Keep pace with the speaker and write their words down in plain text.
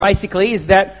basically is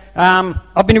that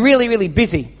I've been really, really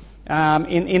busy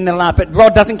in the last, but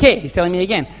Rod doesn't care, he's telling me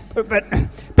again. But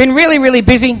been really, really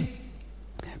busy.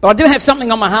 But I do have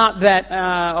something on my heart that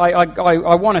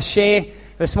I want to share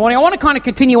this morning. I want to kind of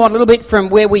continue on a little bit from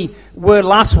where we were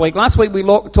last week. Last week we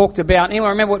talked about, anyone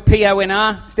remember what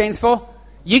PONR stands for?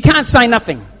 You can't say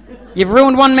nothing. You've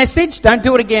ruined one message, don't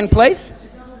do it again, please.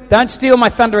 Don't steal my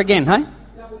thunder again, hey?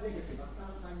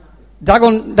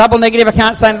 Double negative, I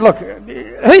can't say. Look,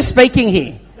 who's speaking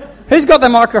here? Who's got the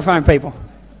microphone, people?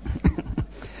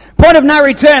 Point of no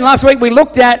return. Last week we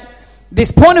looked at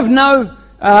this point of no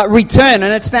return,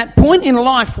 and it's that point in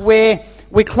life where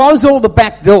we close all the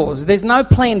back doors. There's no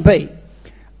plan B.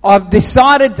 I've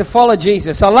decided to follow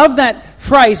Jesus. I love that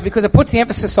phrase because it puts the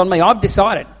emphasis on me. I've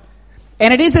decided.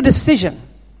 And it is a decision.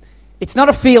 It's not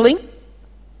a feeling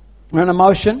or an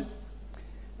emotion.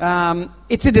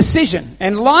 It's a decision,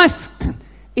 and life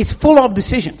is full of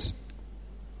decisions.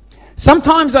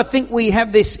 Sometimes I think we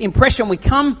have this impression we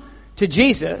come to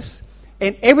Jesus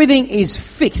and everything is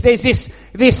fixed. There's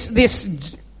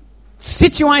this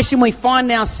situation we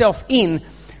find ourselves in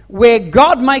where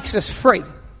God makes us free.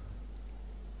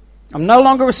 I'm no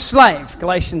longer a slave,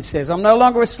 Galatians says. I'm no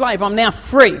longer a slave. I'm now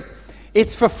free.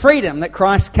 It's for freedom that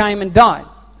Christ came and died,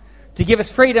 to give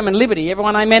us freedom and liberty.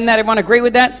 Everyone amen that? Everyone agree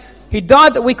with that? He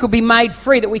died that we could be made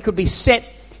free, that we could be set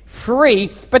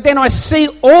free. But then I see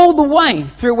all the way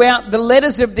throughout the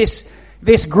letters of this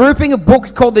grouping of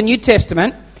books called the New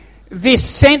Testament, this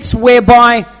sense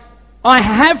whereby I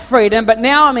have freedom, but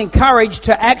now I'm encouraged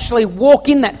to actually walk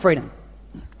in that freedom.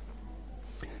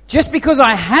 Just because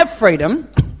I have freedom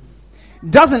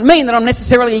doesn't mean that I'm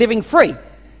necessarily living free.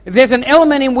 There's an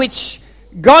element in which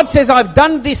God says, I've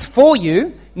done this for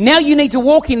you, now you need to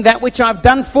walk in that which I've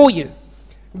done for you.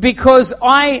 Because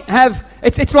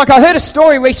it's like I heard a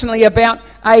story recently about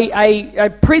a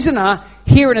prisoner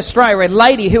here in Australia, a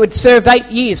lady who had served 8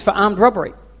 years for armed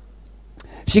robbery.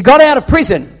 She got out of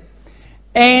prison,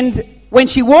 and when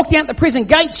she walked out the prison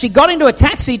gate, she got into a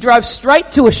taxi, drove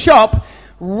straight to a shop,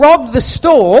 robbed the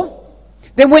store,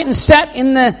 then went and sat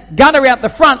in the gutter out the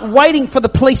front waiting for the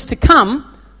police to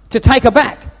come to take her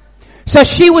back. So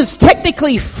she was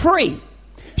technically free.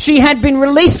 She had been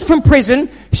released from prison.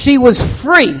 She was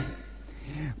free.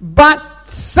 But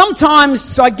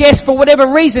sometimes, I guess, for whatever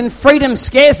reason, freedom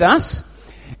scares us.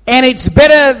 And it's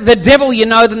better the devil you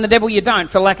know than the devil you don't,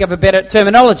 for lack of a better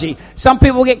terminology. Some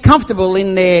people get comfortable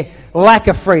in their lack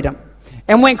of freedom.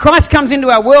 And when Christ comes into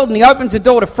our world and he opens the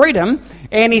door to freedom,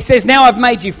 and he says, now I've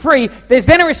made you free, there's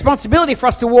then a responsibility for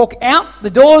us to walk out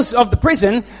the doors of the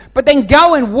prison, but then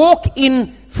go and walk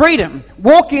in freedom.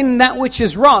 Walk in that which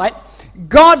is right.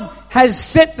 God has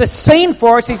set the scene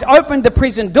for us. He's opened the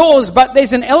prison doors, but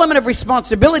there's an element of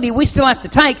responsibility we still have to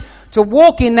take to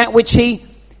walk in that which he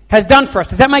has done for us.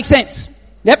 Does that make sense?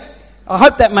 Yep. I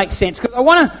hope that makes sense, because I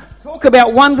want to talk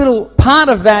about one little part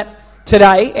of that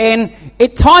today, and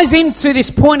it ties into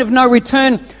this point of no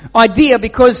return idea,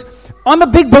 because I'm a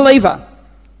big believer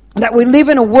that we live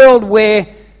in a world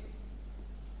where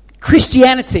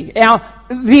Christianity,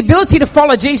 the ability to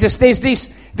follow Jesus,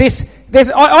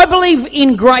 I believe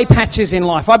in grey patches in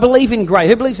life. I believe in grey.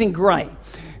 Who believes in grey?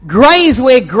 Grey is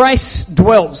where grace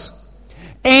dwells.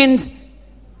 And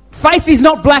faith is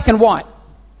not black and white.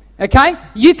 Okay?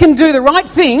 You can do the right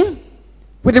thing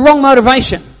with the wrong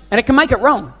motivation, and it can make it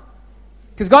wrong.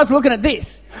 Because God's looking at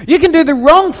this. You can do the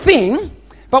wrong thing,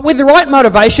 but with the right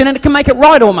motivation, and it can make it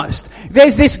right almost.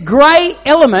 There's this grey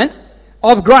element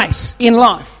of grace in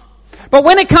life. But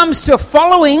when it comes to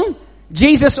following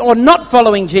Jesus or not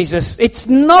following Jesus, it's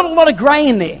not a lot of grey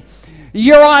in there.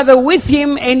 You're either with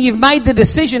him and you've made the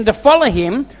decision to follow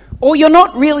him, or you're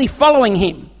not really following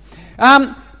him.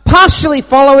 Partially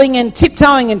following and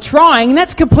tiptoeing and trying,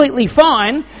 that's completely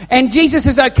fine, and Jesus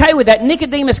is okay with that.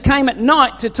 Nicodemus came at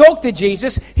night to talk to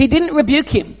Jesus. He didn't rebuke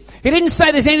him. He didn't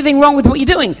say there's anything wrong with what you're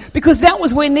doing, because that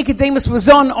was where Nicodemus was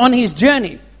on his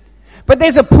journey. But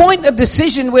there's a point of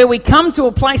decision where we come to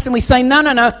a place and we say, no,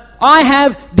 I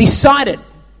have decided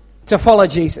to follow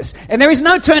Jesus. And there is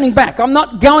no turning back. I'm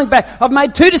not going back. I've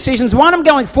made two decisions. One, I'm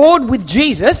going forward with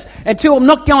Jesus, and two, I'm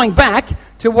not going back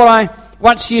to what I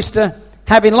once used to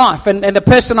have in life and the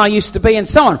person I used to be, and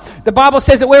so on. The Bible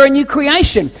says that we're a new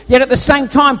creation, yet at the same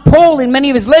time, Paul, in many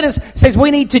of his letters, says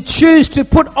we need to choose to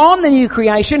put on the new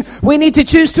creation. We need to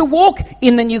choose to walk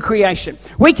in the new creation.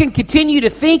 We can continue to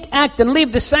think, act, and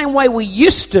live the same way we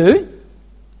used to,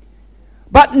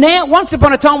 but now, once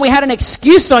upon a time, we had an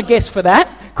excuse, I guess, for that,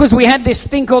 Because we had this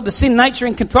thing called the sin nature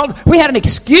in control. We had an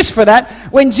excuse for that.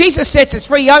 When Jesus sets us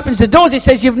free, he opens the doors. He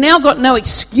says, you've now got no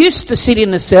excuse to sit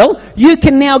in the cell. You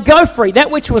can now go free. That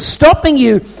which was stopping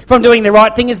you from doing the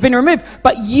right thing has been removed.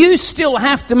 But you still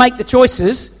have to make the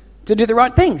choices to do the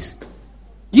right things.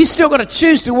 You still got to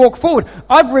choose to walk forward.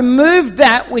 I've removed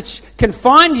that which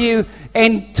confined you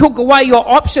and took away your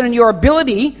option and your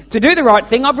ability to do the right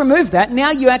thing. I've removed that.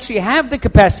 Now you actually have the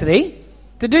capacity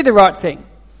to do the right thing.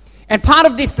 And part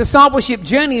of this discipleship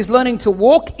journey is learning to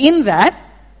walk in that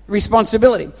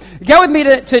responsibility. Go with me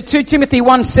to 2 Timothy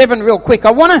 1:7 real quick.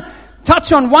 I want to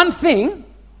touch on one thing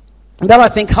that I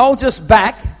think holds us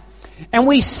back. And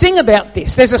we sing about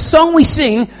this. There's a song we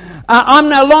sing, I'm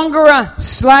no longer a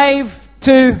slave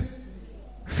to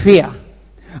fear.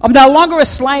 I'm no longer a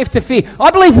slave to fear.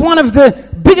 I believe one of the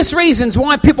biggest reasons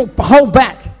why people hold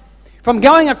back from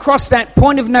going across that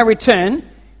point of no return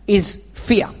is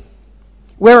fear.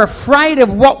 We're afraid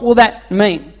of what will that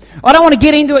mean. I don't want to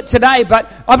get into it today,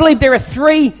 but I believe there are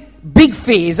three big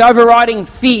fears, overriding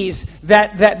fears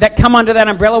that come under that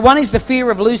umbrella. One is the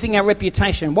fear of losing our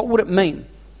reputation. What would it mean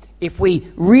if we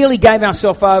really gave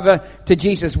ourselves over to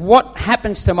Jesus? What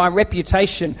happens to my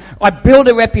reputation? I build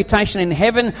a reputation in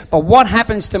heaven, but what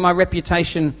happens to my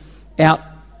reputation out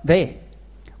there?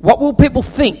 What will people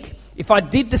think if I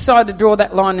did decide to draw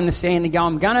that line in the sand and go,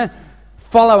 I'm going to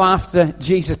follow after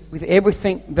Jesus with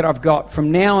everything that I've got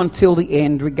from now until the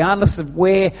end, regardless of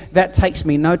where that takes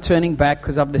me, no turning back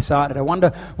because I've decided. I wonder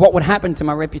what would happen to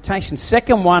my reputation.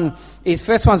 Second one is,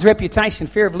 first one's reputation,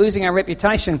 fear of losing our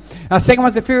reputation. Second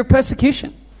one's the fear of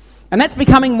persecution. And that's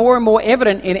becoming more and more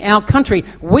evident in our country.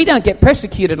 We don't get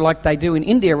persecuted like they do in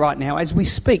India right now. As we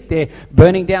speak, they're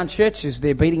burning down churches,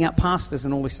 they're beating up pastors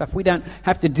and all this stuff. We don't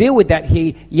have to deal with that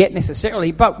here yet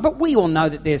necessarily, but we all know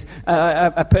that there's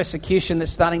a persecution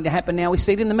that's starting to happen now. We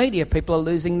see it in the media. People are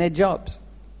losing their jobs.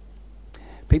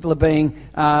 People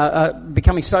are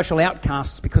becoming social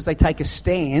outcasts because they take a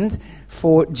stand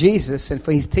for Jesus and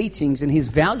for his teachings and his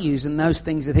values and those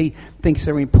things that he thinks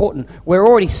are important. We're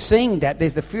already seeing that.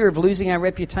 There's the fear of losing our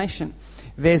reputation.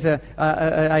 There's a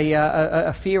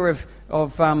fear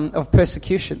of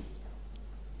persecution.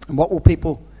 And what will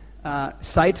people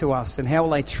say to us, and how will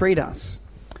they treat us,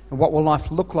 and what will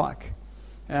life look like?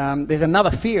 There's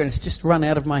another fear, and it's just run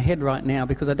out of my head right now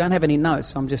because I don't have any notes.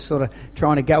 So I'm just sort of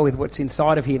trying to go with what's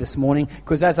inside of here this morning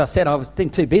because, as I said, I was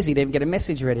too busy to even get a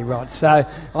message ready, right? So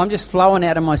I'm just flowing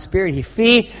out of my spirit here.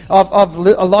 Fear of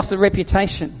a loss of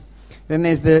reputation. Then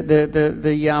there's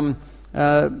the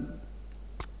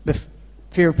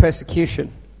fear of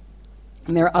persecution.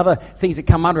 And there are other things that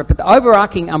come under it. But the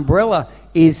overarching umbrella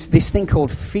is this thing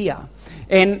called fear.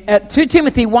 And at 2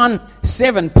 Timothy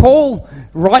 1:7, Paul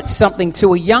writes something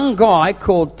to a young guy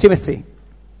called Timothy.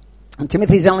 And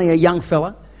Timothy's only a young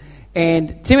fella.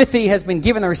 And Timothy has been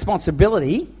given the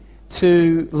responsibility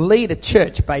to lead a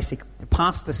church, basically, to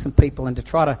pastor some people and to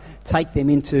try to take them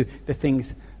into the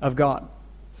things of God.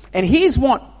 And here's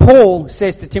what Paul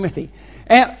says to Timothy.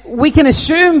 We can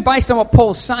assume, based on what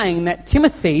Paul's saying, that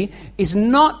Timothy is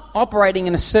not operating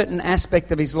in a certain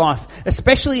aspect of his life,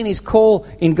 especially in his call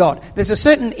in God. There's a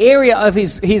certain area of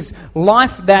his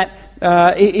life that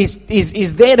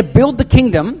is there to build the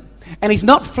kingdom, and he's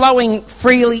not flowing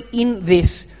freely in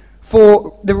this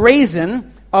for the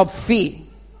reason of fear.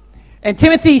 And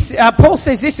Paul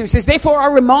says this, he says, therefore I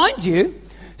remind you,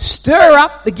 stir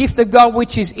up the gift of God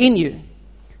which is in you,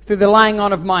 through the laying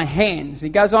on of my hands. He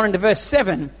goes on into verse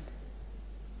 7.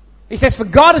 He says, for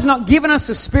God has not given us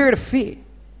a spirit of fear,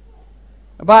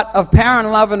 but of power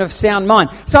and love and of sound mind.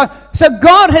 So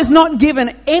God has not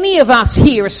given any of us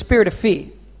here a spirit of fear.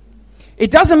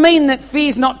 It doesn't mean that fear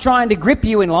is not trying to grip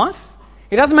you in life.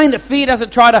 It doesn't mean that fear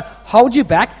doesn't try to hold you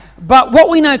back. But what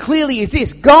we know clearly is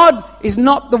this. God is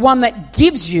not the one that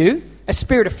gives you a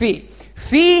spirit of fear.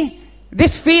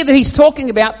 This fear that he's talking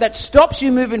about that stops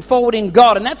you moving forward in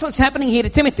God. And that's what's happening here to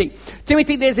Timothy.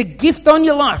 Timothy, there's a gift on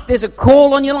your life. There's a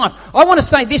call on your life. I want to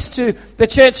say this to the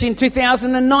church in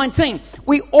 2019.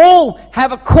 We all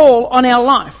have a call on our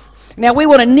life. Now, we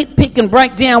want to nitpick and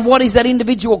break down what is that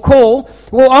individual call.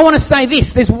 Well, I want to say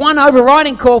this. There's one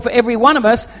overriding call for every one of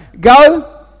us.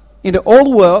 Go into all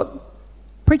the world,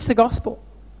 preach the gospel.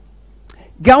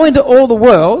 Go into all the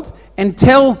world and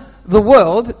tell the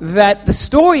world that the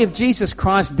story of Jesus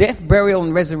Christ's death, burial,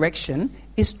 and resurrection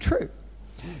is true.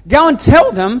 Go and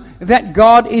tell them that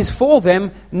God is for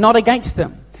them, not against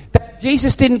them. That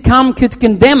Jesus didn't come to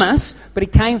condemn us, but he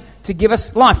came to give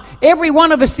us life. Every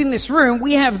one of us in this room,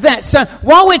 we have that. So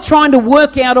while we're trying to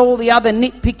work out all the other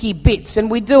nitpicky bits, and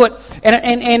we do it,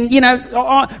 and you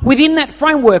know, within that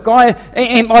framework,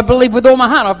 I believe with all my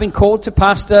heart, I've been called to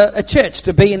pastor a church,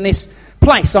 to be in this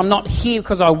place. I'm not here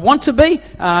because I want to be.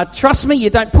 Trust me, you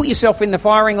don't put yourself in the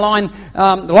firing line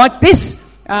like this.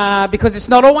 Because it's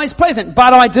not always pleasant,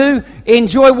 but I do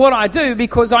enjoy what I do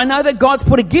because I know that God's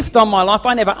put a gift on my life.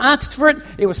 I never asked for it.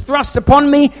 It was thrust upon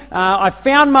me. I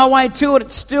found my way to it.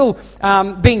 It's still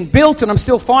being built and I'm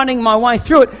still finding my way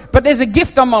through it. But there's a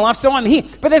gift on my life, so I'm here.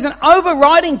 But there's an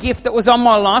overriding gift that was on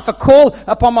my life, a call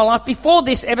upon my life before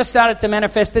this ever started to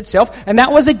manifest itself. And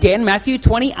that was, again, Matthew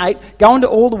 28, go into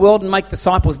all the world and make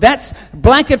disciples. That's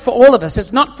blanket for all of us.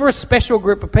 It's not for a special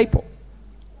group of people.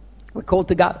 We're called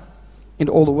to go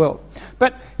into all the world.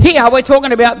 But here we're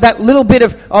talking about that little bit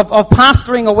of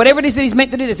pastoring or whatever it is that he's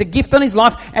meant to do. There's a gift on his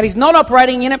life and he's not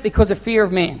operating in it because of fear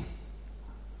of man.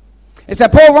 And so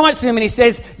Paul writes to him and he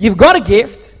says, you've got a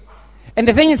gift and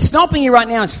the thing that's stopping you right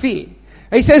now is fear.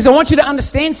 He says, I want you to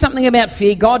understand something about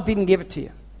fear. God didn't give it to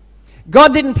you.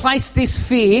 God didn't place this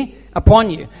fear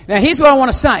upon you. Now here's what I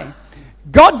want to say.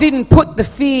 God didn't put the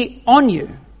fear on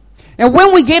you. Now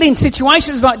when we get in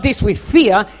situations like this with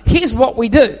fear, here's what we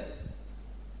do.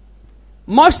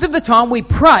 Most of the time we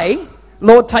pray,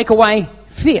 Lord, take away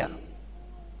fear.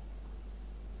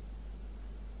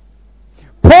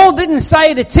 Paul didn't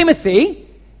say to Timothy,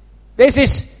 there's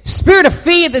this spirit of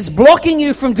fear that's blocking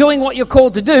you from doing what you're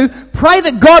called to do. Pray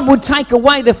that God would take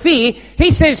away the fear.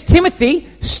 He says, Timothy,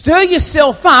 stir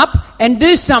yourself up and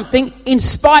do something in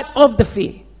spite of the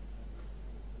fear.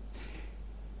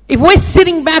 If we're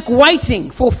sitting back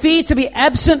waiting for fear to be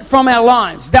absent from our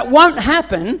lives, that won't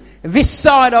happen this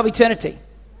side of eternity.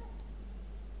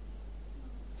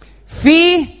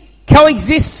 Fear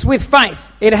coexists with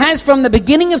faith. It has from the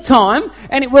beginning of time,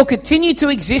 and it will continue to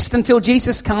exist until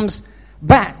Jesus comes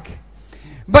back.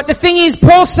 But the thing is,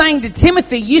 Paul's saying to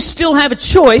Timothy, you still have a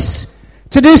choice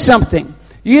to do something.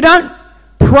 You don't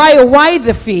pray away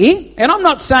the fear. And I'm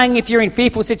not saying if you're in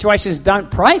fearful situations,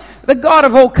 don't pray. The God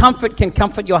of all comfort can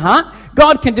comfort your heart.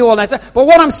 God can do all that stuff. But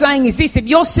what I'm saying is this, if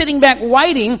you're sitting back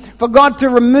waiting for God to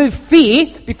remove fear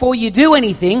before you do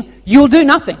anything, you'll do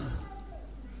nothing.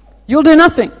 You'll do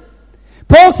nothing.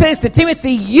 Paul says to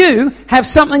Timothy, you have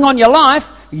something on your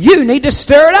life, you need to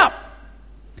stir it up.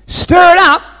 Stir it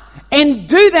up and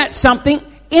do that something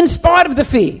in spite of the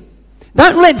fear.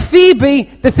 Don't let fear be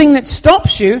the thing that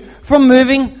stops you from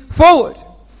moving forward.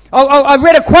 I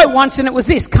read a quote once and it was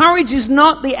this: courage is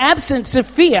not the absence of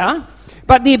fear,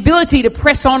 but the ability to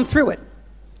press on through it.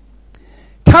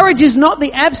 Courage is not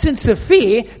the absence of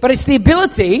fear, but it's the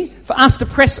ability for us to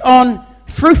press on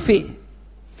through fear.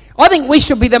 I think we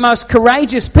should be the most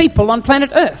courageous people on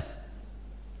planet Earth.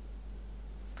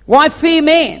 Why fear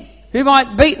man, who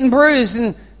might beat and bruise?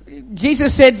 And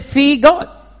Jesus said, fear God.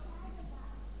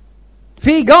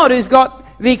 Fear God, who's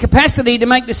got the capacity to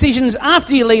make decisions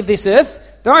after you leave this earth.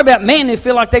 Don't worry about men who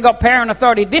feel like they've got power and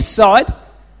authority this side.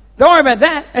 Don't worry about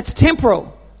that. It's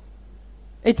temporal.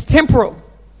 It's temporal.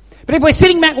 But if we're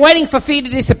sitting back waiting for fear to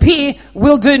disappear,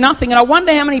 we'll do nothing. And I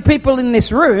wonder how many people in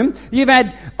this room, you've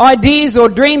had ideas or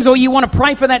dreams, or you want to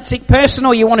pray for that sick person,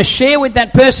 or you want to share with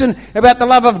that person about the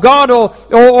love of God,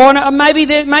 or maybe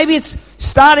it's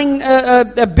starting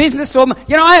a business. Or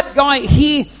I had a guy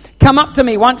here come up to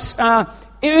me once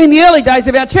in the early days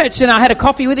of our church, and I had a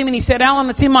coffee with him, and he said, Alan,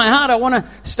 it's in my heart, I want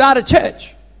to start a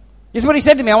church. Here's what he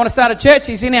said to me: I want to start a church.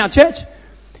 He's in our church.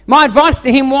 My advice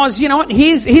to him was, you know what,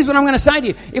 here's what I'm going to say to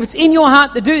you. If it's in your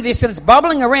heart to do this and it's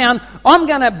bubbling around, I'm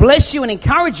going to bless you and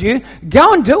encourage you.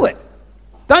 Go and do it.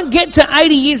 Don't get to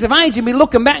 80 years of age and be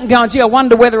looking back and going, gee, I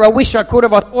wonder whether I wish I could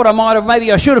have, I thought I might have,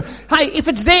 maybe I should have. Hey, if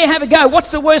it's there, have a go.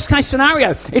 What's the worst case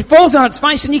scenario? It falls on its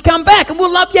face and you come back and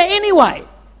we'll love you anyway.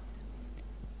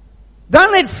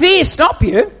 Don't let fear stop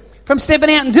you from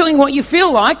stepping out and doing what you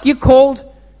feel like you're called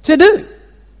to do.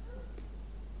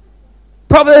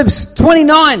 Proverbs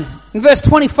 29 and verse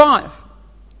 25.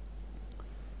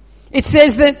 It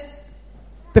says that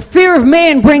the fear of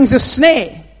man brings a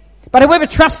snare, but whoever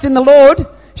trusts in the Lord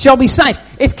shall be safe.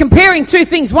 It's comparing two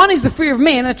things. One is the fear of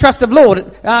man and the trust of Lord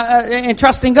and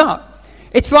trust in God.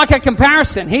 It's like a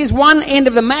comparison. Here's one end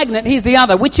of the magnet, here's the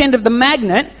other. Which end of the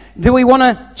magnet do we want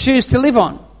to choose to live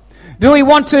on? Do we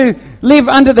want to live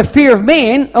under the fear of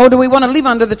man, or do we want to live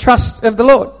under the trust of the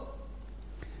Lord?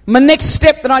 My next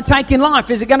step that I take in life,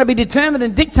 is it going to be determined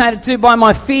and dictated to by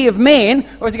my fear of man,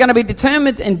 or is it going to be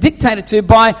determined and dictated to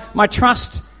by my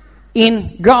trust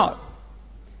in God?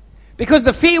 Because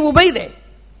the fear will be there.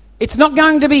 It's not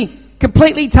going to be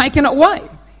completely taken away.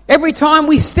 Every time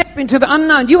we step into the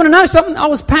unknown. Do you want to know something? I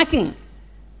was packing.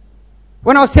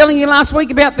 When I was telling you last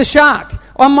week about the shark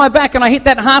on my back and I hit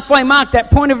that halfway mark,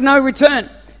 that point of no return,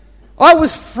 I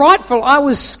was frightful. I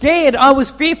was scared. I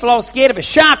was fearful. I was scared of a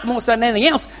shark more so than anything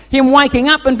else. Him waking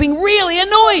up and being really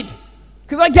annoyed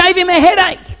because I gave him a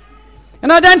headache.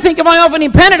 And I don't think if I offered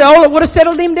him Panadol, it would have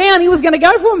settled him down. He was going to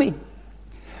go for me.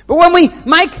 But when we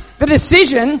make the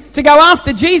decision to go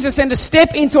after Jesus and to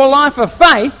step into a life of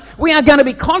faith, we are going to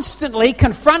be constantly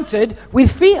confronted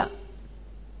with fear.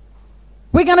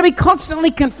 We're going to be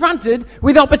constantly confronted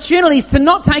with opportunities to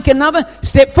not take another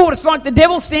step forward. It's like the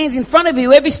devil stands in front of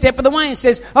you every step of the way and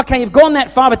says, okay, you've gone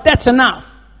that far, but that's enough.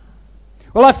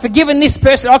 Well, I've forgiven this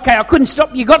person. Okay, I couldn't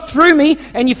stop. You got through me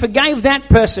and you forgave that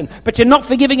person, but you're not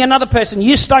forgiving another person.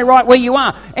 You stay right where you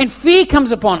are. And fear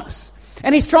comes upon us.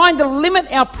 And he's trying to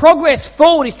limit our progress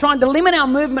forward. He's trying to limit our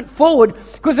movement forward,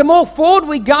 because the more forward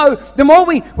we go, the more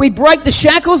we break the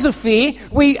shackles of fear.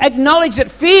 We acknowledge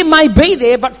that fear may be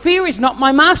there, but fear is not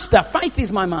my master. Faith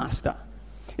is my master.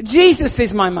 Jesus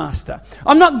is my master.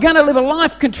 I'm not going to live a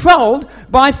life controlled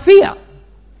by fear.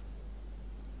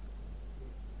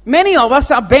 Many of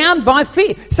us are bound by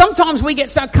fear. Sometimes we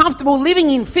get so comfortable living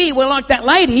in fear, we're like that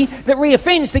lady that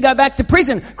reoffends to go back to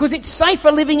prison, because it's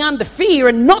safer living under fear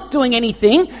and not doing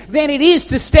anything than it is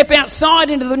to step outside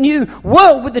into the new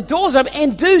world with the doors open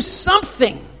and do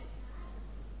something.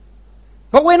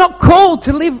 But we're not called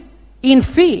to live in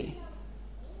fear.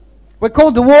 We're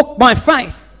called to walk by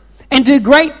faith and do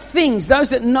great things. Those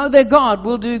that know their God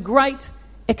will do great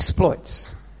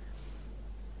exploits.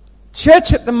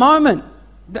 Church at the moment,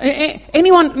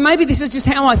 anyone, maybe this is just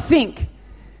how I think,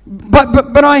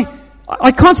 but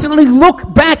I constantly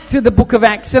look back to the book of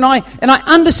Acts and I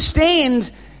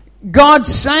understand God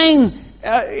saying,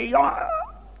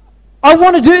 I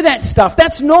want to do that stuff.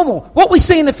 That's normal. What we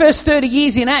see in the first 30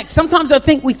 years in Acts, sometimes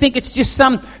we think it's just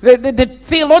the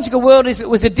theological world is it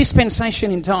was a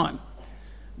dispensation in time.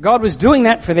 God was doing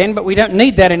that for them, but we don't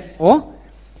need that anymore.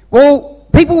 Well,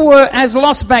 people were as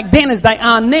lost back then as they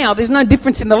are now. There's no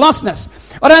difference in the lostness.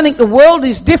 I don't think the world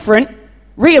is different,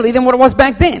 really, than what it was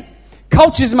back then.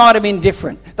 Cultures might have been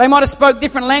different. They might have spoke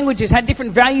different languages, had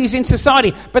different values in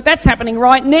society. But that's happening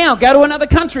right now. Go to another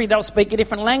country, they'll speak a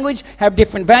different language, have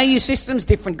different value systems,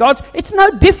 different gods. It's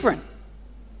no different.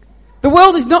 The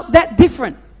world is not that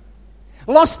different.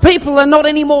 Lost people are not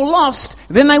any more lost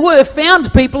than they were.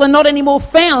 Found people are not any more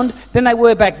found than they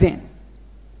were back then.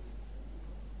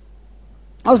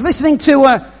 I was listening to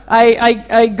a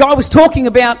guy was talking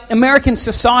about American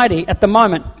society at the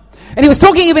moment. And he was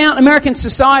talking about American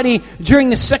society during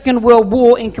the Second World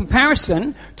War in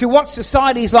comparison to what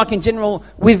society is like in general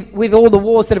with all the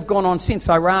wars that have gone on since,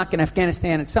 Iraq and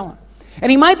Afghanistan and so on.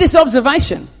 And he made this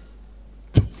observation.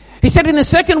 He said in the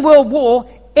Second World War,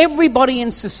 everybody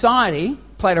in society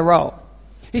played a role.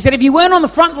 He said if you weren't on the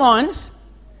front lines,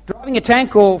 driving a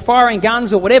tank or firing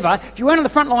guns or whatever, if you weren't on the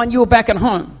front line, you were back at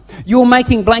home. You were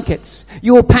making blankets.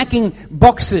 You were packing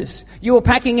boxes. You were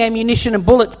packing ammunition and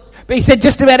bullets. But he said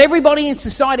just about everybody in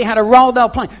society had a role they were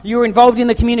playing. You were involved in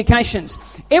the communications.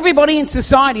 Everybody in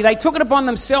society, they took it upon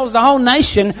themselves, the whole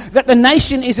nation, that the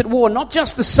nation is at war. Not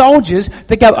just the soldiers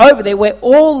that go over there. We're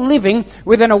all living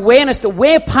with an awareness that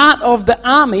we're part of the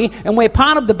army and we're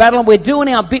part of the battle and we're doing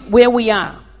our bit where we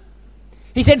are.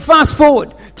 He said, fast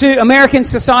forward to American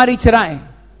society today.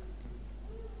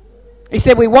 He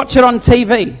said, we watch it on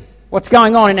TV, what's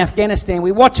going on in Afghanistan.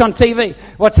 We watch on TV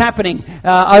what's happening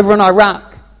over in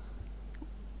Iraq,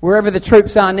 wherever the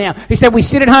troops are now. He said, we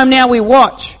sit at home now, we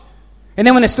watch. And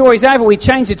then when the story's over, we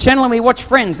change the channel and we watch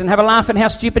Friends and have a laugh at how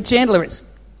stupid Chandler is.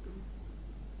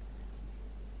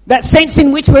 That sense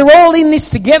in which we're all in this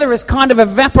together has kind of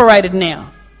evaporated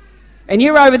now. And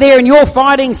you're over there and you're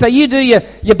fighting, so you do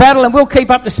your battle and we'll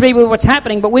keep up to speed with what's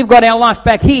happening, but we've got our life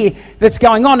back here that's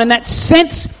going on. And that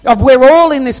sense of we're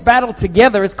all in this battle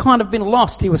together has kind of been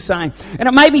lost, he was saying. And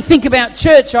it made me think about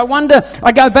church. I wonder,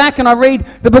 I go back and I read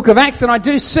the book of Acts and I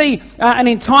do see an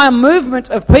entire movement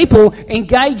of people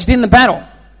engaged in the battle.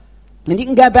 And you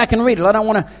can go back and read it. I don't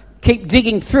want to keep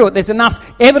digging through it. There's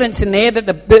enough evidence in there that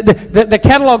the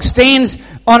catalogue stands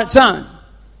on its own.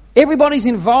 Everybody's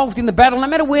involved in the battle, no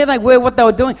matter where they were, what they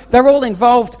were doing. They're all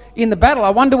involved in the battle.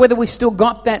 I wonder whether we've still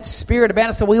got that spirit about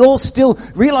us. Are we all still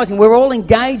realising we're all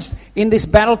engaged in this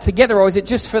battle together? Or is it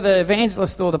just for the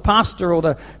evangelist or the pastor or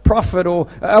the prophet? Or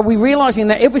are we realising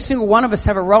that every single one of us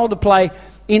have a role to play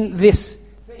in this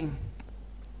thing?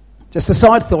 Just a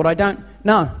side thought, I don't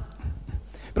know.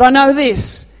 But I know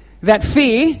this, that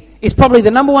fear is probably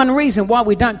the number one reason why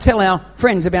we don't tell our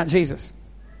friends about Jesus.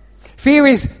 Fear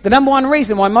is the number one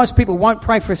reason why most people won't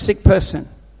pray for a sick person,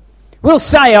 We'll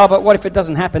say, oh, but what if it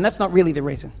doesn't happen? That's not really the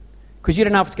reason. Because you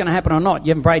don't know if it's going to happen or not.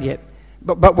 You haven't prayed yet.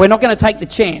 But we're not going to take the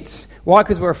chance. Why?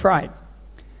 Because we're afraid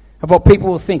of what people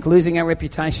will think, losing our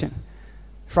reputation.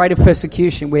 Afraid of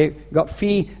persecution. We've got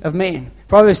fear of man.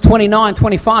 Proverbs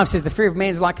 29:25 says the fear of man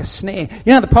is like a snare.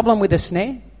 You know the problem with a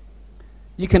snare?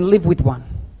 You can live with one.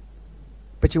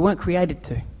 But you weren't created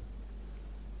to.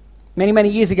 Many, many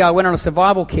years ago, I went on a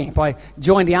survival camp. I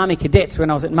joined the Army Cadets when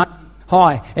I was at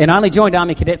High, and I only joined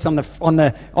Army Cadets on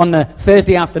the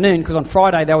Thursday afternoon because on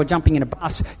Friday they were jumping in a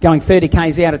bus, going 30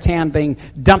 k's out of town, being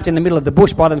dumped in the middle of the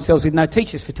bush by themselves with no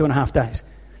teachers for 2.5 days.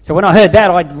 So when I heard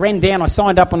that, I ran down. I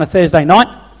signed up on a Thursday night.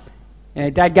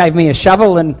 Dad gave me a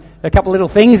shovel and a couple of little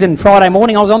things, and Friday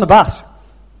morning I was on the bus.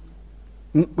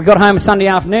 We got home Sunday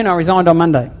afternoon. I resigned on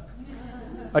Monday.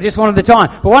 I just wanted the time.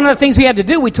 But one of the things we had to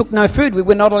do, we took no food. We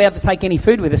were not allowed to take any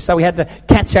food with us, so we had to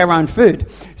catch our own food.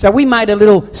 So we made a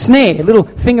little snare, a little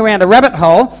thing around a rabbit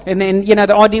hole, and then,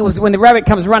 the idea was when the rabbit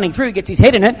comes running through, he gets his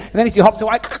head in it, and then as he hops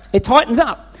away, it tightens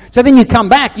up. So then you come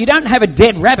back, you don't have a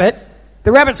dead rabbit.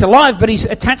 The rabbit's alive, but he's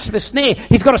attached to the snare.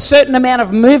 He's got a certain amount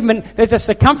of movement. There's a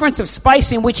circumference of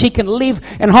space in which he can live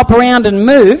and hop around and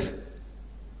move,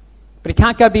 but he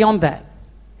can't go beyond that.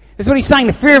 That's what he's saying.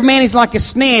 The fear of man is like a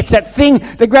snare. It's that thing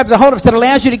that grabs a hold of us that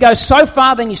allows you to go so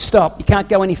far, then you stop. You can't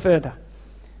go any further.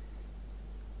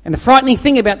 And the frightening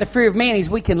thing about the fear of man is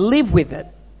we can live with it,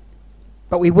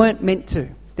 but we weren't meant to.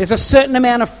 There's a certain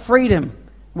amount of freedom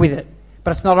with it,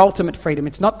 but it's not ultimate freedom.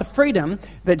 It's not the freedom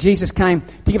that Jesus came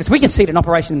to give us. We can see it in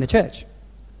operation in the church.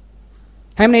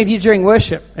 How many of you during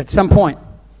worship at some point,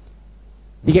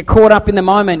 you get caught up in the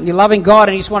moment, you're loving God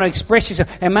and you just want to express yourself,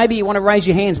 and maybe you want to raise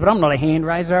your hands, but I'm not a hand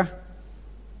raiser.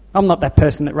 I'm not that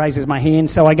person that raises my hand,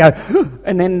 so I go,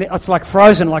 and then it's like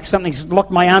frozen, like something's locked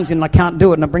my arms in and I can't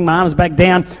do it, and I bring my arms back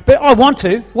down. But I want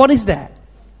to. What is that?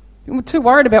 I'm too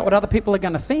worried about what other people are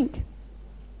going to think.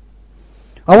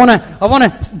 I want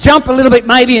to jump a little bit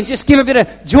maybe and just give a bit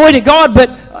of joy to God,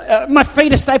 but my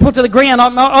feet are stapled to the ground.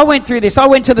 I went through this. I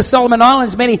went to the Solomon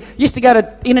Islands. Used to go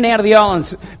in and out of the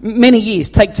islands many years,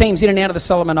 take teams in and out of the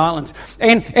Solomon Islands.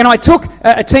 And I took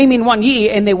a team in 1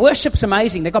 year, and their worship's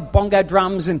amazing. They've got bongo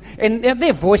drums, and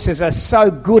their voices are so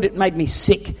good it made me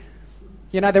sick.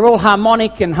 They're all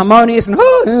harmonic and harmonious and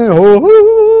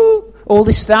all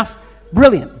this stuff.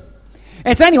 Brilliant.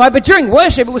 And so anyway, but during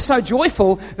worship, it was so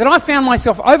joyful that I found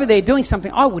myself over there doing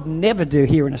something I would never do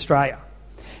here in Australia.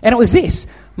 And it was this.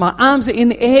 My arms are in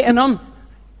the air and I'm,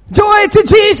 joy to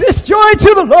Jesus, joy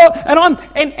to the Lord.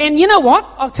 And you know what?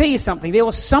 I'll tell you something. There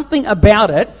was something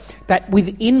about it that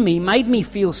within me made me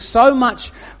feel so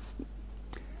much,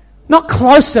 not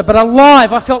closer, but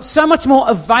alive. I felt so much more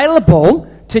available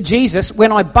to Jesus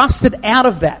when I busted out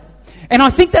of that. And I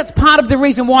think that's part of the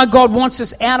reason why God wants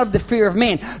us out of the fear of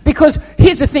man. Because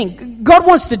here's the thing. God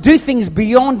wants to do things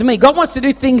beyond me. God wants to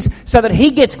do things so that he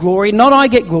gets glory, not I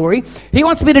get glory. He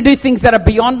wants me to do things that are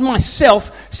beyond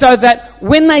myself so that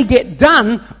when they get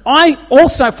done, I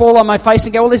also fall on my face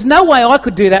and go, well, there's no way I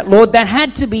could do that, Lord. That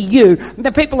had to be you. And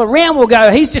the people around will go,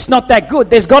 he's just not that good.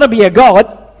 There's got to be a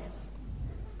God.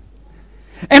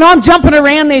 And I'm jumping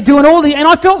around there doing all and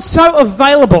I felt so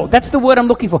available. That's the word I'm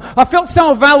looking for. I felt so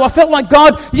available. I felt like,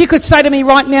 God, you could say to me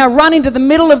right now, run into the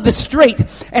middle of the street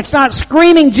and start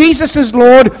screaming, Jesus is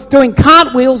Lord, doing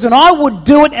cartwheels, and I would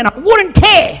do it and I wouldn't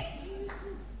care.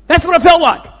 That's what I felt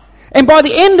like. And by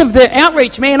the end of the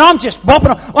outreach, man, I'm just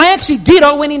bopping. I actually did.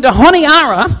 I went into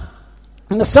Honiara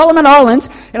in the Solomon Islands,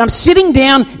 and I'm sitting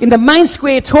down in the main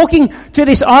square talking to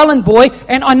this island boy,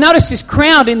 and I noticed this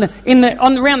crowd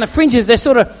around the fringes. They're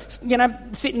sort of,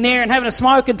 sitting there and having a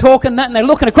smoke and talking that, and they're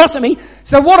looking across at me.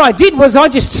 So what I did was I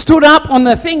just stood up on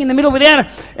the thing in the middle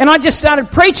and I just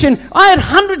started preaching. I had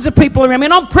hundreds of people around me,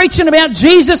 and I'm preaching about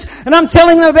Jesus, and I'm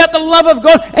telling them about the love of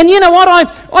God. And you know what?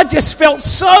 I just felt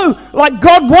so like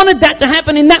God wanted that to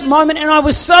happen in that moment, and I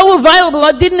was so available,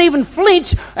 I didn't even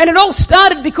flinch. And it all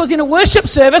started because in a worship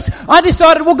service, I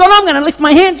decided, well, God, I'm going to lift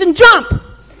my hands and jump.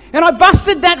 And I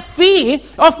busted that fear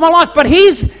off my life. But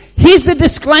here's the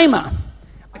disclaimer.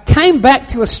 I came back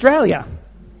to Australia.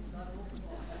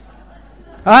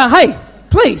 Hey,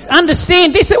 please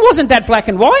understand this. It wasn't that black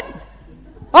and white.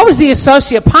 I was the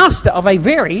associate pastor of a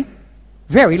very,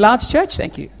 very large church,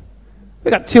 thank you.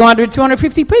 We've got 200,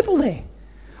 250 people there.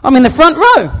 I'm in the front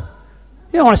row.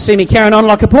 You don't want to see me carrying on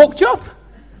like a pork chop.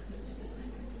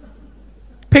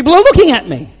 People are looking at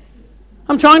me.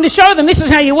 I'm trying to show them this is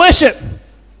how you worship.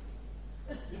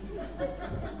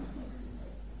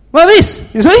 Well, this,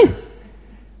 you see?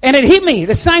 And it hit me,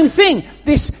 the same thing,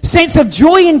 this sense of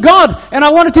joy in God. And I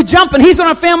wanted to jump, and here's what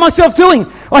I found myself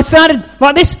doing. I started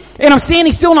like this, And I'm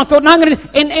standing still, and I thought, no, I'm going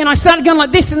to... And I started going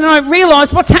like this, and then I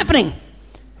realised what's happening.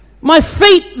 My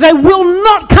feet, they will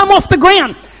not come off the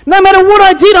ground. No matter what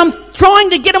I did, I'm trying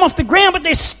to get them off the ground, but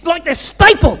they're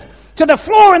stapled to the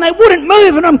floor, and they wouldn't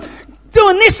move, and I'm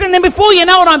doing this, and then before you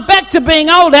know it, I'm back to being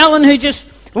old Alan, who just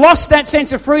lost that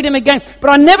sense of freedom again. But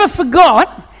I never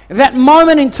forgot that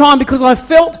moment in time, because I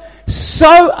felt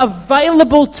so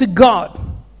available to God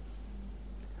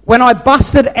when I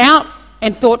busted out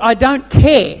and thought, I don't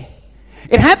care.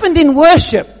 It happened in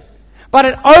worship, but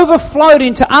it overflowed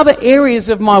into other areas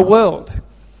of my world.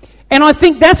 And I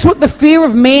think that's what the fear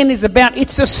of man is about.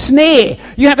 It's a snare.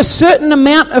 You have a certain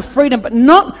amount of freedom, but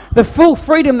not the full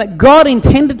freedom that God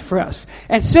intended for us.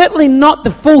 And certainly not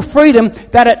the full freedom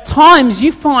that at times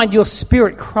you find your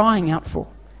spirit crying out for.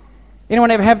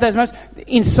 Anyone ever have those moments?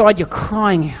 Inside you're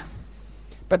crying out.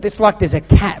 But it's like there's a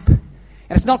cap. And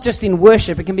it's not just in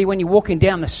worship. It can be when you're walking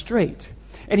down the street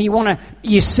and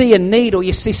you see a need, or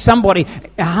you see somebody,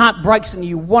 your heart breaks and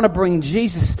you want to bring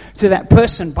Jesus to that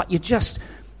person, but you just...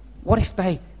 What if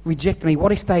they reject me?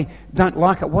 What if they don't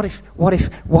like it? What if?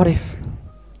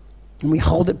 And we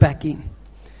hold it back in.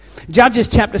 Judges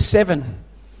chapter 7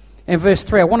 and verse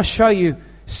 3. I want to show you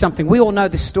something. We all know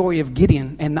the story of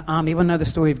Gideon and the army. Everyone know the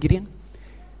story of Gideon?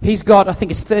 He's got, I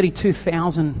think it's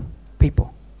 32,000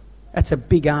 people. That's a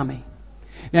big army.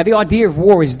 Now the idea of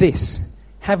war is this.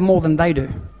 Have more than they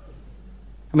do.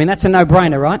 I mean, that's a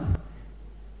no-brainer, right?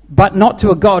 But not to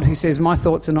a God who says, my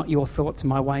thoughts are not your thoughts,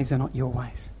 my ways are not your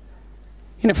ways.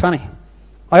 Isn't it funny?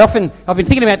 I've been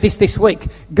thinking about this week.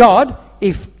 God,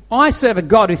 if I serve a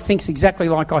God who thinks exactly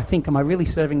like I think, am I really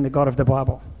serving the God of the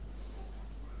Bible?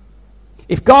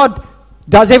 If God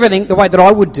does everything the way that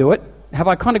I would do it, have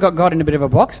I kind of got God in a bit of a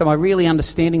box? Am I really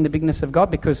understanding the bigness of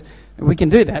God? Because we can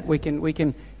do that. We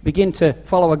can begin to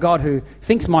follow a God who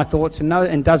thinks my thoughts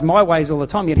and does my ways all the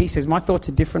time, yet he says, my thoughts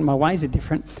are different, my ways are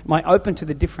different. Am I open to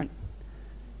the different?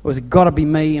 Or has it got to be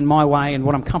me and my way and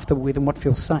what I'm comfortable with and what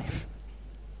feels safe?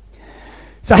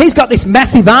 So he's got this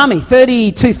massive army,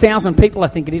 32,000 people I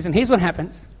think it is, and here's what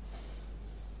happens.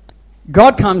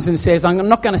 God comes and says, I'm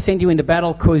not going to send you into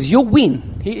battle because you'll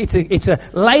win. It's a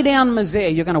lay down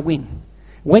misere, you're going to win.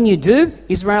 When you do,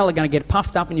 Israel are going to get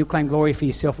puffed up and you'll claim glory for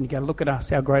yourself and you go, look at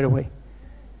us, how great are we?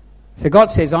 So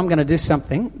God says, I'm going to do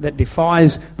something that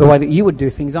defies the way that you would do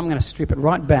things. I'm going to strip it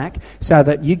right back so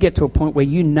that you get to a point where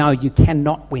you know you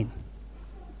cannot win.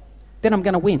 Then I'm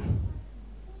going to win.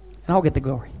 And I'll get the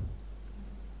glory.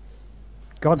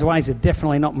 God's ways are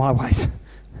definitely not my ways,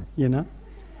 you know.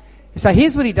 So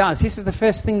here's what he does. This is the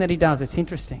first thing that he does. It's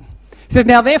interesting. He says,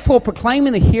 now therefore proclaim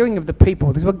in the hearing of the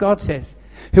people. This is what God says.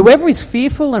 Whoever is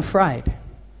fearful and afraid,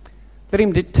 let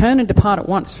him turn and depart at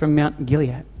once from Mount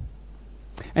Gilead.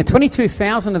 And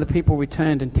 22,000 of the people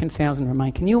returned and 10,000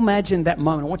 remained. Can you imagine that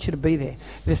moment? I want you to be there.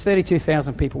 There's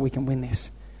 32,000 people. We can win this.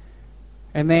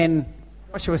 And then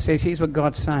Joshua says, here's what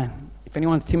God's saying. If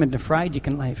anyone's timid and afraid, you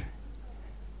can leave.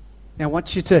 Now I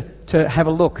want you to have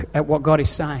a look at what God is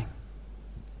saying.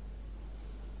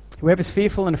 Whoever's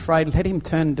fearful and afraid, let him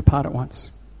turn and depart at once.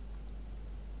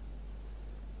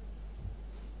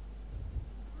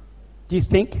 Do you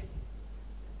think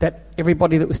that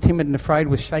everybody that was timid and afraid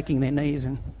was shaking their knees?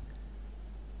 And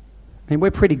I mean,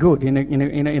 we're pretty good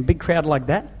in a big crowd like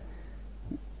that.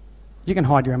 You can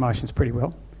hide your emotions pretty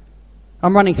well.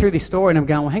 I'm running through this story and I'm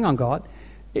going, well, hang on, God.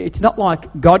 It's not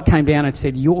like God came down and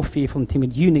said, you're fearful and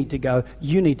timid, you need to go,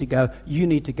 you need to go, you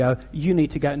need to go, you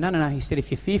need to go. No. He said,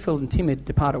 if you're fearful and timid,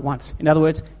 depart at once. In other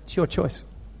words, it's your choice.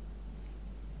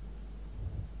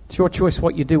 It's your choice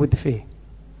what you do with the fear.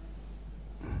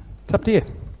 It's up to you.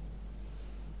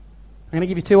 I'm going to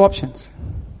give you two options.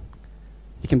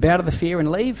 You can bow to the fear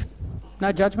and leave,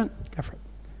 no judgment, go for it.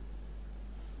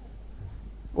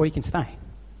 Or you can stay.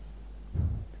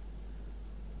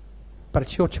 But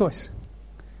it's your choice.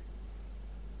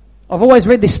 I've always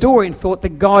read this story and thought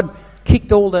that God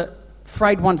kicked all the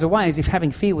afraid ones away as if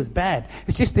having fear was bad.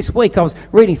 It's just this week I was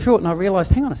reading through it and I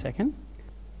realised, hang on a second.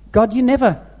 God, you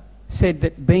never said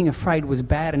that being afraid was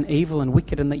bad and evil and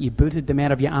wicked and that you booted them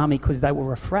out of your army because they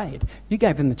were afraid. You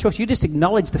gave them the choice. You just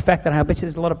acknowledged the fact that I bet you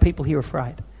there's a lot of people here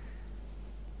afraid.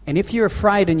 And if you're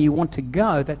afraid and you want to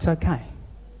go, that's okay.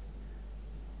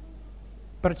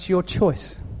 But it's your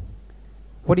choice.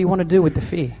 What do you want to do with the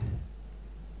fear?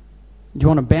 Do you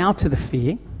want to bow to the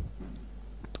fear,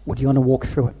 or do you want to walk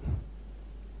through it?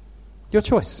 Your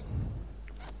choice.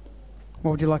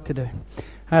 What would you like to do?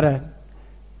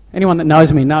 Anyone that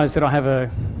knows me knows that I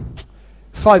have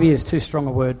phobia is too strong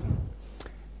a word.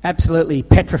 Absolutely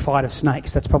petrified of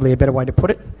snakes. That's probably a better way to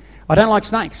put it. I don't like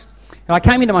snakes. And I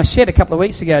came into my shed a couple of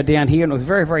weeks ago down here, and it was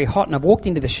very, very hot, and I've walked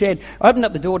into the shed. I opened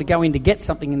up the door to go in to get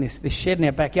something in this shed in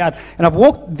our backyard, and I've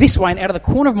walked this way, and out of the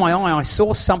corner of my eye, I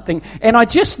saw something, and I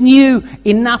just knew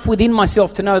enough within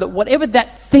myself to know that whatever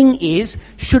that thing is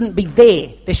shouldn't be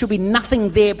there. There should be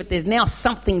nothing there, but there's now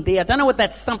something there. I don't know what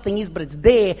that something is, but it's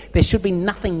there. There should be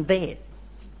nothing there.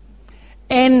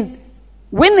 And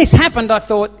when this happened, I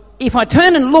thought, if I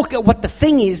turn and look at what the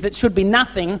thing is that should be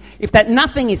nothing, if that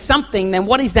nothing is something, then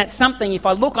what is that something? If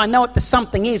I look, I know what the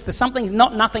something is. The something's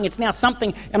not nothing, it's now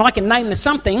something, and I can name the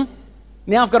something.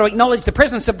 Now I've got to acknowledge the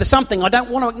presence of the something. I don't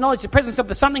want to acknowledge the presence of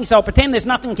the something, so I'll pretend there's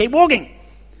nothing and keep walking.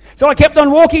 So I kept on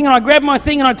walking, and I grabbed my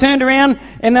thing, and I turned around,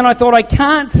 and then I thought, I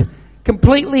can't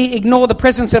completely ignore the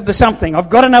presence of the something. I've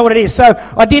got to know what it is. So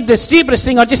I did the stupidest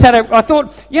thing. I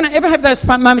thought, ever have those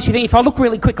moments you think, if I look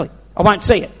really quickly, I won't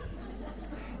see it.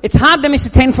 It's hard to miss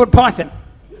a 10-foot python.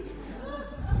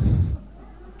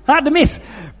 Hard to miss.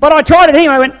 But I tried it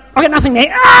anyway. I went, I got nothing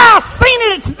there. I've seen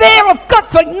it. It's there. I've got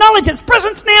to acknowledge its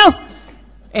presence now.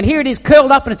 And here it is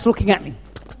curled up and it's looking at me.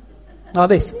 Like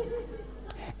this.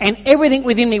 And everything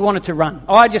within me wanted to run.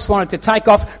 I just wanted to take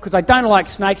off because I don't like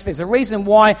snakes. There's a reason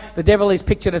why the devil is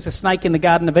pictured as a snake in the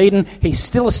Garden of Eden. He's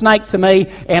still a snake to me,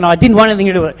 and I didn't want anything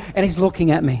to do with it. And he's looking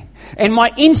at me. And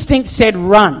my instinct said,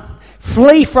 run.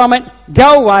 Flee from it,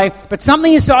 go away. But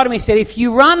something inside of me said, if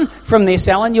you run from this,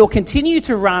 Alan, you'll continue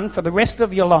to run for the rest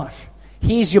of your life.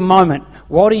 Here's your moment.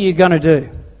 What are you going to do?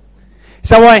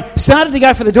 So I started to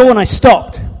go for the door and I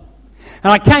stopped.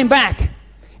 And I came back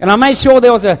and I made sure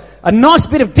there was a nice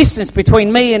bit of distance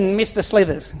between me and Mr.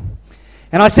 Slithers.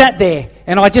 And I sat there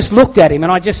and I just looked at him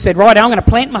and I just said, right, I'm going to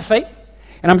plant my feet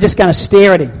and I'm just going to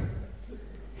stare at him.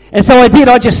 And so I did.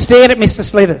 I just stared at Mr.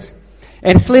 Slithers.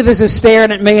 And Slithers is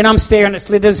staring at me, and I'm staring at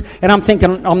Slithers, and I'm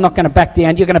thinking, I'm not going to back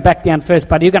down. You're going to back down first,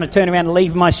 buddy. You're going to turn around and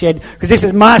leave my shed, because this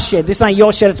is my shed. This ain't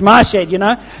your shed, it's my shed, you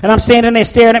know. And I'm standing there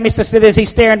staring at Mr. Slithers. He's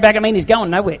staring back at me, and he's going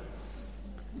nowhere.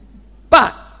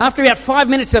 But after about 5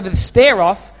 minutes of the stare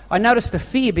off, I noticed the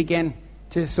fear began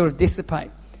to sort of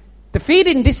dissipate. The fear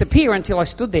didn't disappear until I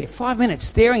stood there, 5 minutes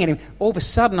staring at him. All of a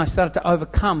sudden, I started to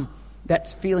overcome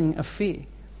that feeling of fear.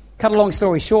 Cut a long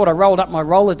story short, I rolled up my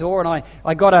roller door and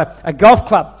I got a golf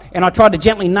club and I tried to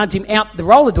gently nudge him out the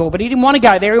roller door, but he didn't want to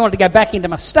go there. He wanted to go back into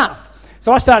my stuff.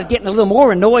 So I started getting a little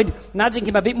more annoyed, nudging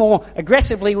him a bit more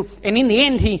aggressively, and in the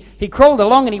end he crawled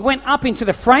along and he went up into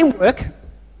the framework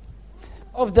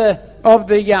of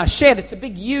the shed. It's a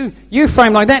big U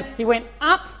frame like that. He went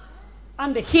up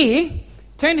under here,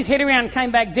 turned his head around and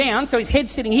came back down, so his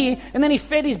head's sitting here, and then he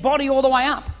fed his body all the way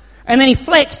up. And then he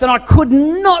flexed and I could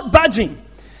not budge him.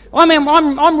 I mean,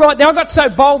 I'm right there. I got so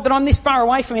bold that I'm this far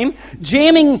away from him,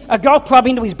 jamming a golf club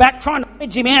into his back, trying to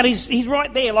wedge him out. He's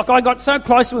right there. Like, I got so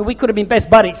close to him, we could have been best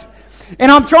buddies.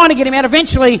 And I'm trying to get him out.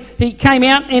 Eventually, he came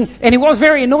out, and he was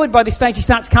very annoyed by this stage. He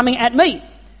starts coming at me.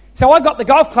 So I got the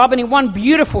golf club, and in one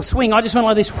beautiful swing, I just went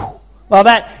like this, like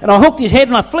that, and I hooked his head,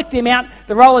 and I flicked him out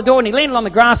the roller door, and he landed on the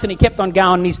grass, and he kept on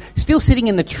going. And he's still sitting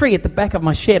in the tree at the back of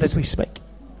my shed as we speak.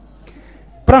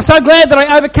 But I'm so glad that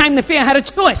I overcame the fear. I had a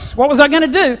choice. What was I going to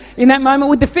do in that moment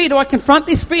with the fear? Do I confront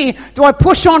this fear? Do I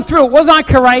push on through it? Was I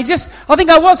courageous? I think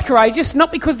I was courageous,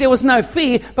 not because there was no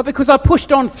fear, but because I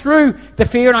pushed on through the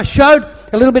fear and I showed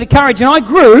a little bit of courage. And I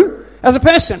grew as a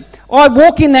person. I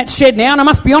walk in that shed now, and I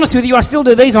must be honest with you, I still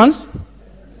do these ones.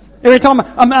 Every time,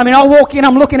 I walk in,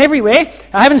 I'm looking everywhere.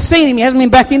 I haven't seen him. He hasn't been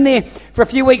back in there for a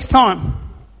few weeks' time.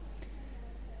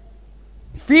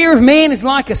 Fear of man is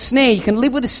like a snare. You can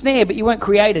live with a snare, but you weren't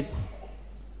created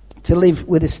to live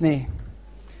with a snare.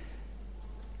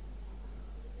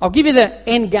 I'll give you the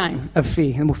end game of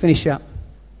fear, and we'll finish up.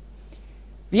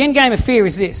 The end game of fear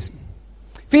is this.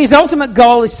 Fear's ultimate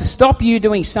goal is to stop you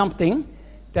doing something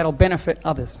that'll benefit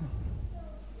others.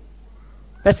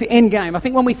 That's the end game. I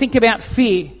think when we think about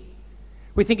fear,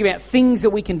 we think about things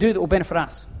that we can do that will benefit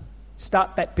us.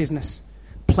 Start that business.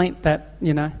 Plant that,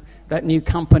 that new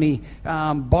company,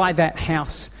 buy that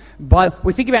house.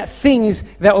 We think about things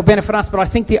that will benefit us, but I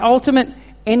think the ultimate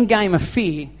end game of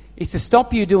fear is to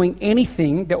stop you doing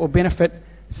anything that will benefit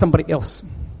somebody else.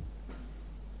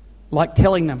 Like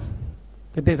telling them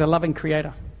that there's a loving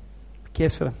Creator who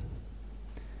cares for them.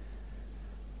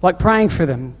 Like praying for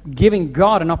them, giving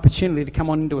God an opportunity to come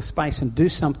on into a space and do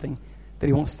something that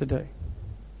He wants to do.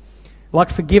 Like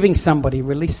forgiving somebody,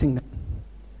 releasing them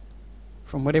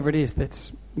from whatever it is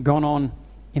that's gone on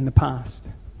in the past.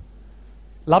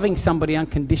 Loving somebody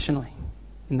unconditionally.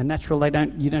 In the natural,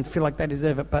 you don't feel like they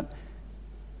deserve it, but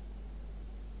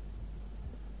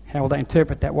how will they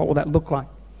interpret that? What will that look like?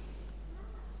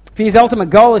 Fear's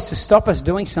ultimate goal is to stop us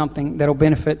doing something that will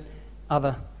benefit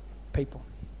other people.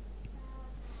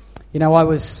 I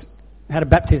was had a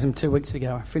baptism 2 weeks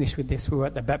ago. I finished with this. We were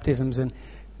at the baptisms, and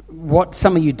what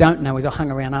some of you don't know is I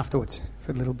hung around afterwards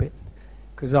for a little bit,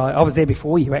 because I was there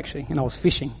before you, actually, and I was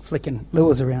fishing, flicking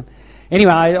lures around.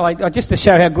 Anyway, I just to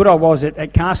show how good I was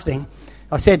at casting,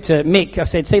 I said to Mick, I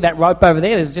said, see that rope over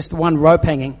there? There's just one rope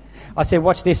hanging. I said,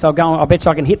 watch this, I bet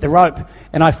you I can hit the rope.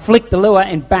 And I flicked the lure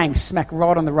and bang, smack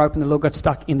right on the rope, and the lure got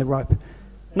stuck in the rope.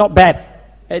 Not bad.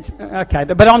 It's okay,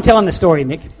 but I'm telling the story,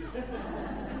 Mick.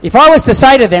 If I was to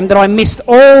say to them that I missed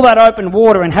all that open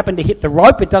water and happened to hit the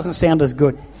rope, it doesn't sound as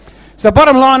good. So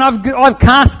bottom line, I've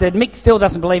casted. Mick still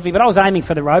doesn't believe me, but I was aiming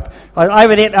for the rope.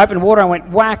 Over there at open water, I went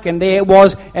whack, and there it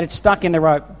was, and it stuck in the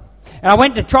rope. And I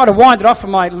went to try to wind it off,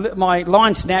 and my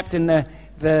line snapped, and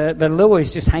the lure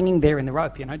is just hanging there in the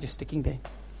rope, just sticking there.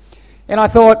 And I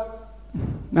thought,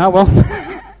 oh,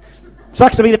 well,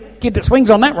 sucks to be the kid that swings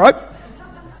on that rope.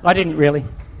 I didn't really.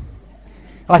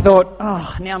 I thought,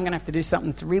 now I'm going to have to do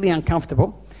something that's really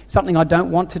uncomfortable, something I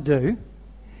don't want to do.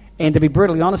 And to be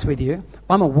brutally honest with you,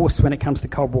 I'm a wuss when it comes to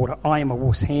cold water. I am a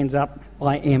wuss, hands up.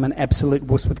 I am an absolute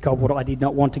wuss with cold water. I did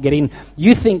not want to get in.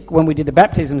 You think when we did the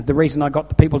baptisms, the reason I got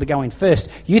the people to go in first,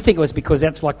 you think it was because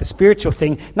that's like the spiritual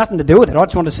thing, nothing to do with it. I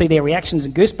just wanted to see their reactions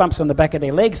and goosebumps on the back of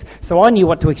their legs, so I knew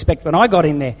what to expect when I got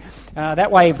in there. That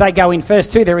way, if they go in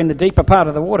first too, they're in the deeper part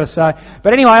of the water.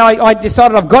 But anyway, I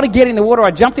decided I've got to get in the water.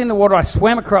 I jumped in the water. I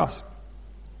swam across.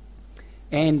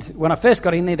 And when I first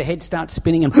got in there, the head starts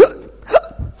spinning and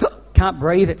can't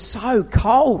breathe. It's so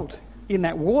cold in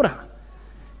that water.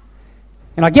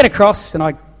 And I get across,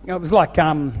 and it was like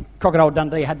Crocodile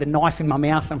Dundee. I had the knife in my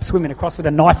mouth. I'm swimming across with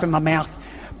a knife in my mouth,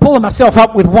 pulling myself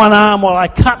up with one arm while I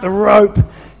cut the rope.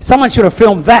 Someone should have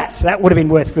filmed that. That would have been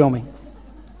worth filming.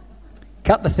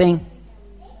 Cut the thing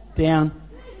down.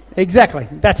 Exactly.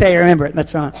 That's how you remember it.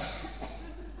 That's right.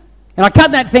 And I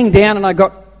cut that thing down, and I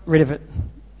got rid of it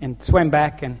and swam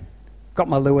back and got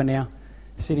my lure now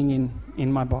sitting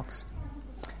in my box.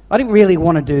 I didn't really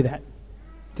want to do that,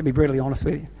 to be brutally honest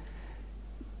with you.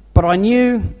 But I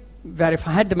knew that if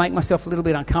I had to make myself a little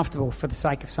bit uncomfortable for the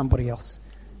sake of somebody else.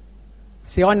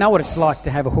 See, I know what it's like to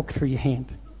have a hook through your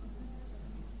hand.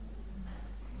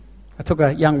 I took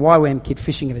a young YWAM kid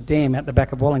fishing at a dam out the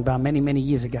back of Wollongbar many, many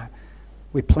years ago.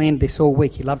 We planned this all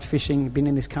week. He loved fishing, been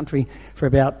in this country for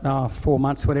about 4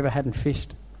 months, whatever, hadn't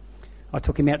fished. I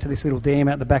took him out to this little dam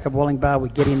out the back of Wollongbar. We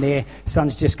get in there,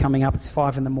 sun's just coming up, it's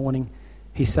 5 a.m.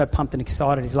 He's so pumped and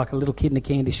excited. He's like a little kid in a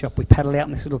candy shop. We paddle out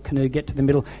in this little canoe, get to the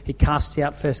middle. He casts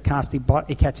out, first cast, he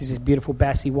catches this beautiful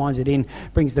bass. He winds it in,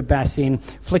 brings the bass in,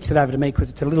 flicks it over to me because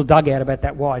it's a little dugout about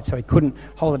that wide, so he couldn't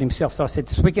hold it himself. So I said,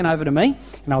 swing it over to me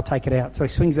and I'll take it out. So he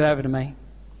swings it over to me.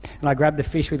 And I grab the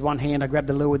fish with one hand, I grab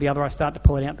the lure with the other, I start to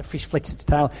pull it out. The fish flicks its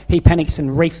tail. He panics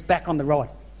and reefs back on the rod.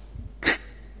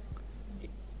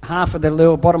 Half of the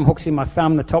lure, bottom hook's in my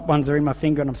thumb, the top ones are in my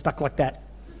finger, and I'm stuck like that.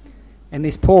 And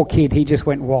this poor kid, he just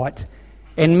went white.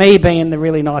 And me being the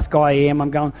really nice guy I am,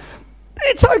 I'm going,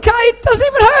 it's okay, it doesn't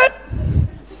even hurt.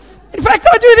 In fact,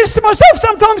 I do this to myself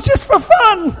sometimes just for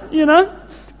fun,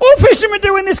 All fishermen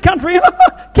do in this country.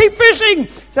 Keep fishing.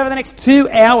 So for the next 2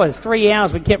 hours, 3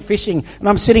 hours, we kept fishing. And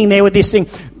I'm sitting there with this thing,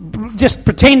 just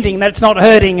pretending that it's not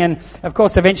hurting. And, of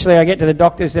course, eventually I get to the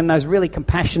doctors and those really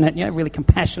compassionate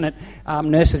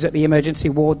nurses at the emergency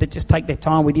ward that just take their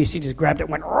time with you. She just grabbed it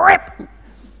and went,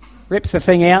 rips the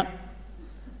thing out.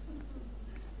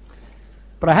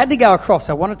 But I had to go across.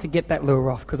 I wanted to get that lure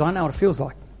off because I know what it feels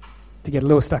like to get a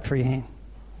lure stuck through your hand.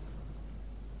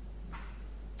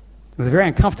 It was very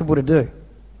uncomfortable to do.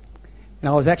 And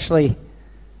I was actually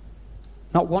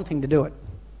not wanting to do it.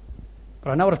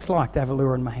 But I know what it's like to have a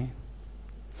lure in my hand.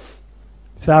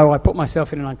 So I put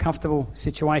myself in an uncomfortable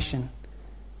situation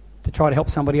to try to help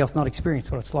somebody else not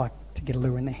experience what it's like to get a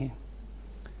lure in their hand.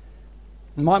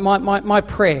 My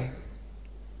prayer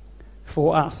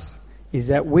for us is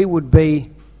that we would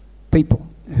be people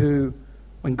who,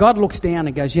 when God looks down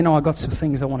and goes, I've got some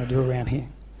things I want to do around here.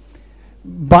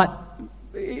 But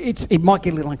it might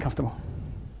get a little uncomfortable.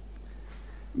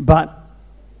 But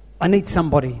I need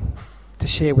somebody to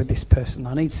share with this person.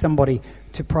 I need somebody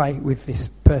to pray with this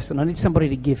person. I need somebody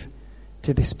to give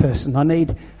to this person. I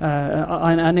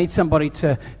need somebody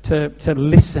to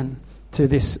listen to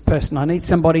this person. I need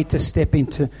somebody to step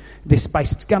into this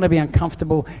space. It's going to be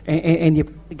uncomfortable and you're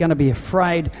going to be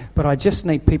afraid, but I just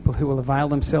need people who will avail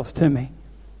themselves to me,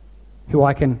 who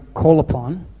I can call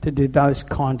upon to do those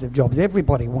kinds of jobs.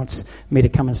 Everybody wants me to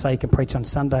come and say you can preach on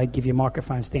Sunday, give you a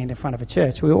microphone, stand in front of a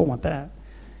church. We all want that.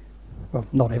 Well,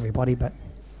 not everybody, but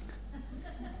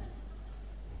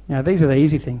these are the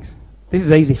easy things. This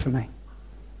is easy for me.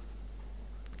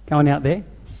 Going out there,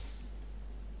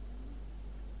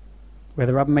 where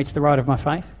the rubber meets the road of my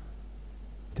faith,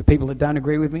 to people that don't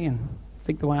agree with me and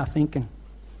think the way I think, and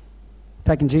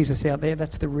taking Jesus out there,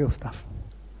 that's the real stuff.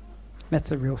 That's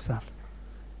the real stuff.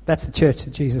 That's the church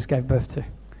that Jesus gave birth to.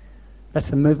 That's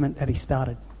the movement that he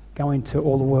started. Go into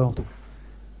all the world.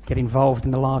 Get involved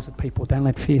in the lives of people. Don't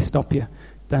let fear stop you.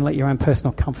 Don't let your own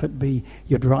personal comfort be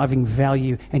your driving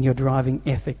value and your driving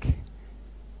ethic.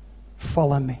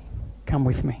 Follow me. Come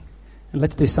with me. And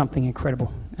let's do something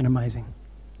incredible and amazing.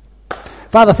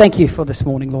 Father, thank you for this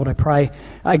morning, Lord. I pray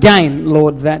again,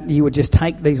 Lord, that you would just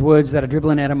take these words that are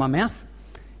dribbling out of my mouth.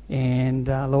 And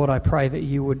Lord, I pray that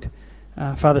you would,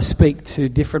 Father, speak to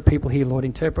different people here, Lord.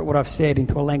 Interpret what I've said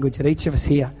into a language that each of us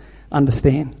here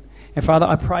understand. And Father,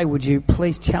 I pray, would you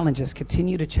please challenge us,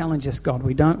 continue to challenge us, God.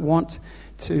 We don't want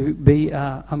to be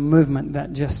a movement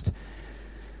that just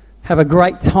have a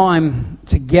great time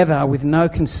together with no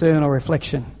concern or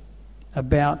reflection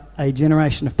about a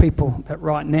generation of people that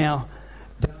right now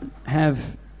don't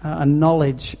have a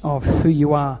knowledge of who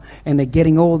you are, and they're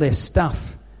getting all their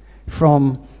stuff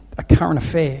from a current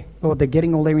affair. Lord, they're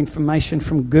getting all their information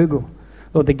from Google.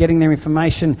 Lord, they're getting their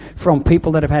information from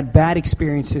people that have had bad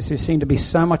experiences who seem to be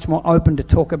so much more open to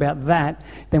talk about that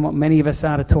than what many of us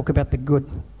are to talk about the good.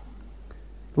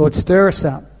 Lord, stir us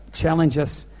up, challenge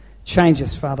us, change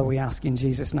us, Father, we ask in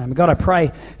Jesus' name. God, I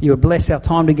pray you would bless our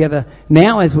time together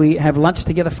now as we have lunch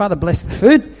together. Father, bless the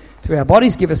food to our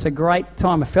bodies. Give us a great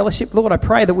time of fellowship. Lord, I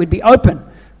pray that we'd be open,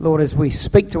 Lord, as we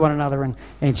speak to one another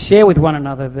and share with one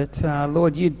another that,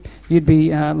 Lord, you'd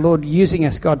be, Lord, using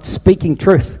us, God, speaking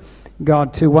truth,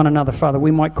 God, to one another, Father. We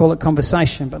might call it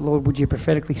conversation, but Lord, would you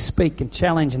prophetically speak and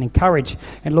challenge and encourage,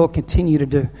 and Lord, continue to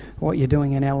do what you're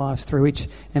doing in our lives through each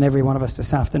and every one of us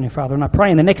this afternoon, Father. And I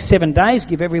pray in the next 7 days,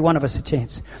 give every one of us a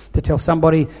chance to tell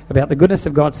somebody about the goodness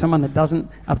of God, someone that doesn't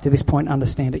up to this point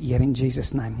understand it yet, in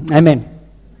Jesus' name. Amen.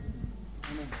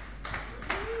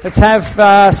 Let's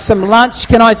have some lunch.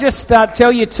 Can I just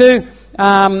tell you too,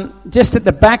 just at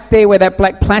the back there where that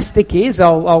black plastic is,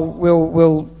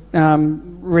 we'll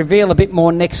reveal a bit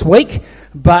more next week,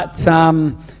 but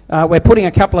we're putting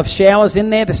a couple of showers in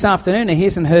there this afternoon, a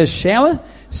his and hers shower.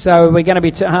 So we're going to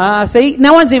be... see,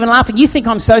 no one's even laughing. You think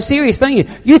I'm so serious, don't you?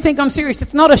 You think I'm serious.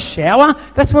 It's not a shower.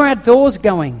 That's where our door's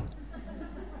going.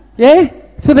 Yeah?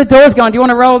 That's where the door's going. Do you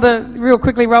want to real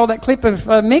quickly roll that clip of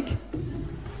Mick?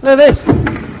 Look at this.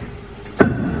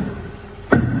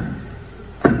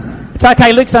 It's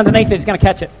okay, Luke's underneath it. He's going to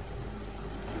catch it.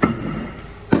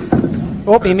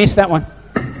 Oh, you missed that one.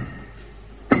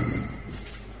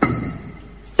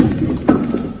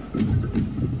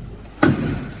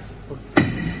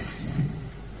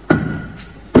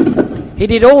 He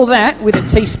did all that with a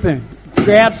teaspoon.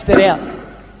 Gouged it out.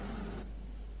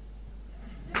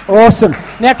 Awesome.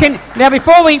 Now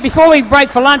before we break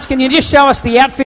for lunch, can you just show us the outfit?